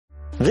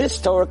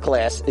This Torah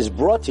class is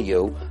brought to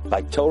you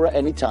by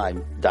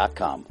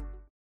TorahAnytime.com.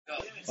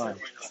 Fine.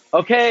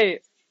 Okay,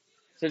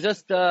 so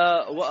just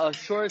a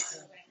short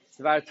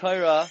Dvar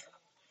Torah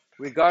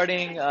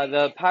regarding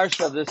the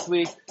parsha of this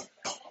week,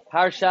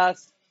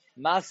 Parshas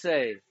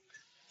Masei.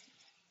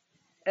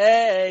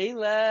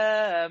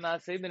 Eile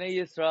Masei B'nai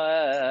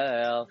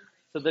Yisrael.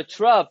 So the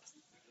trup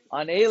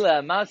on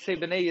Eile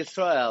Masei B'nai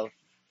Yisrael.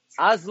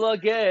 Azla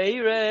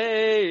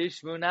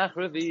Geiresh Munach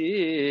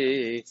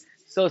Revi.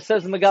 So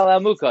says Megal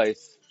Amukos.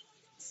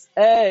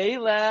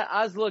 Eile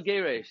Azla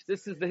Geiresh.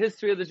 This is the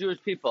history of the Jewish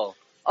people.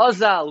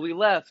 Azal, we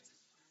left.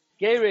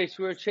 Geiresh,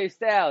 we were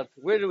chased out.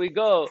 Where did we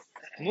go?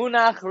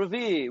 Munach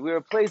Revi. We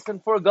were placed in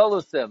 4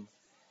 Golusim.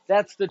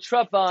 That's the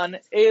trup on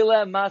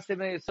Eile Masei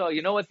B'nai Yisrael.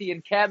 You know what the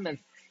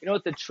encampments, you know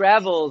what the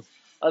travels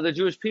of the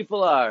Jewish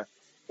people are.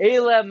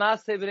 Eile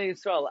Masei B'nai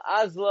Yisrael.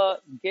 Azla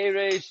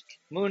Geiresh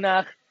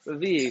Munach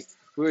Revi.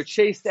 We were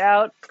chased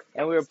out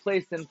and we were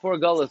placed in 4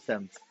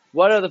 Golusim.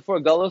 What are the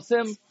 4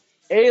 Golusim?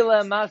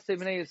 Eile Masei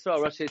B'nai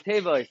Yisrael. Rashi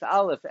Tevois,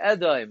 Aleph,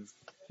 Edom,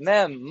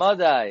 Mem,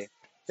 Madai,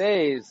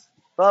 Beis,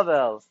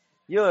 Bavel,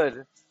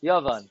 Yud,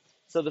 Yavan.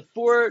 So the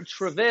 4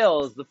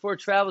 travails, the 4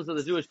 travels of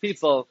the Jewish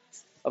people.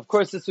 Of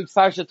course, this week's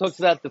parsha talks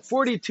about the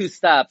 42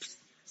 stops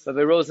that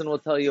Rabbi Rosen will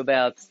tell you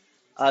about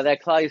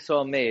that Klal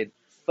Yisrael made.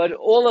 But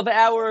all of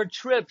our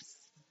trips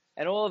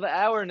and all of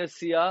our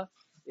Nesiyah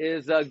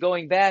is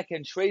going back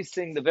and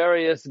tracing the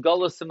various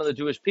Golusim of the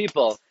Jewish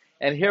people.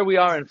 And here we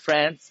are in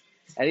France.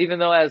 And even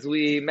though, as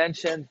we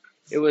mentioned,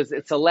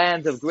 it's a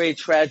land of great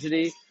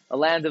tragedy, a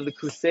land of the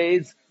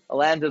Crusades, a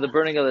land of the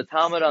burning of the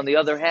Talmud. On the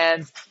other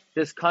hand,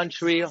 this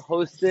country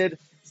hosted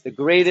the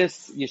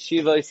greatest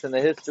yeshivas in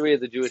the history of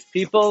the Jewish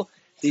people,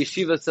 the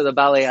yeshivas of the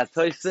Balei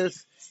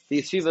HaTosfos,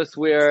 the yeshivas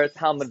where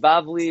Talmud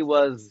Bavli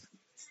was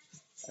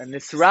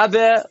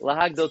Nisrabe,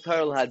 Lahagdol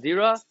Torah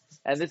L'Hadira,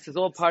 and this is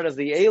all part of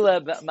the Eile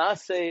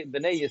Masei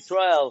B'nai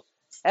Yisrael,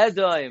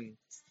 Edom,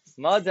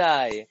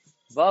 Madai,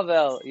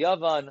 Bavel,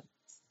 Yavan,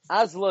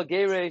 Azla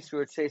Geiresh, we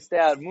were chased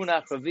out,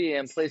 Munach Revi,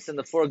 and placed in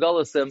the 4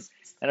 Golusim.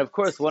 And of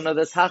course, one of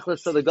the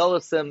tachlis of the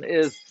Golusim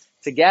is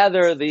to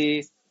gather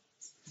the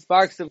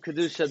sparks of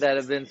Kedusha that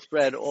have been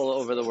spread all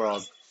over the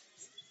world.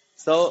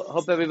 So,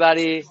 hope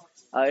everybody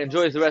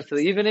enjoys the rest of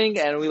the evening,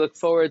 and we look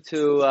forward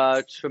to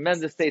a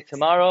tremendous day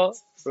tomorrow.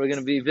 We're going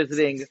to be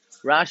visiting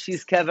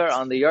Rashi's Kever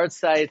on the yard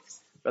site,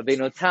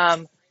 Rabbeinu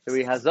Tam, the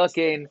Ri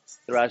Hazokin,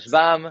 the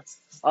Rashbam,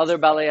 other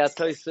Balei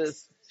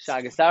HaTosfos,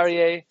 Shagas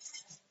Aryeh.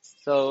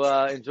 So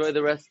enjoy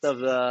the rest of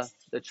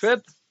the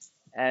trip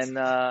and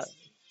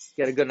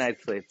get a good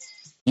night's sleep.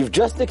 You've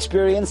just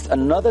experienced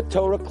another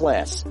Torah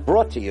class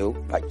brought to you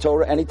by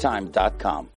TorahAnytime.com.